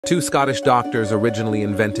Two Scottish doctors originally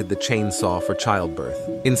invented the chainsaw for childbirth.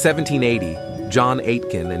 In 1780, John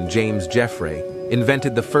Aitken and James Jeffrey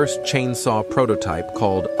invented the first chainsaw prototype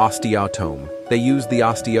called osteotome. They used the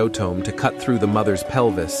osteotome to cut through the mother's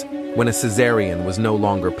pelvis when a cesarean was no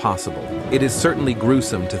longer possible. It is certainly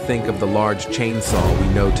gruesome to think of the large chainsaw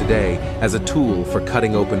we know today as a tool for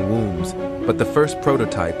cutting open wombs, but the first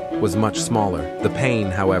prototype was much smaller. The pain,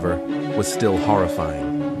 however, was still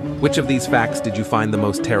horrifying. Which of these facts did you find the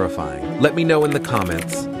most terrifying? Let me know in the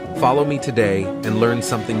comments. Follow me today and learn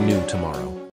something new tomorrow.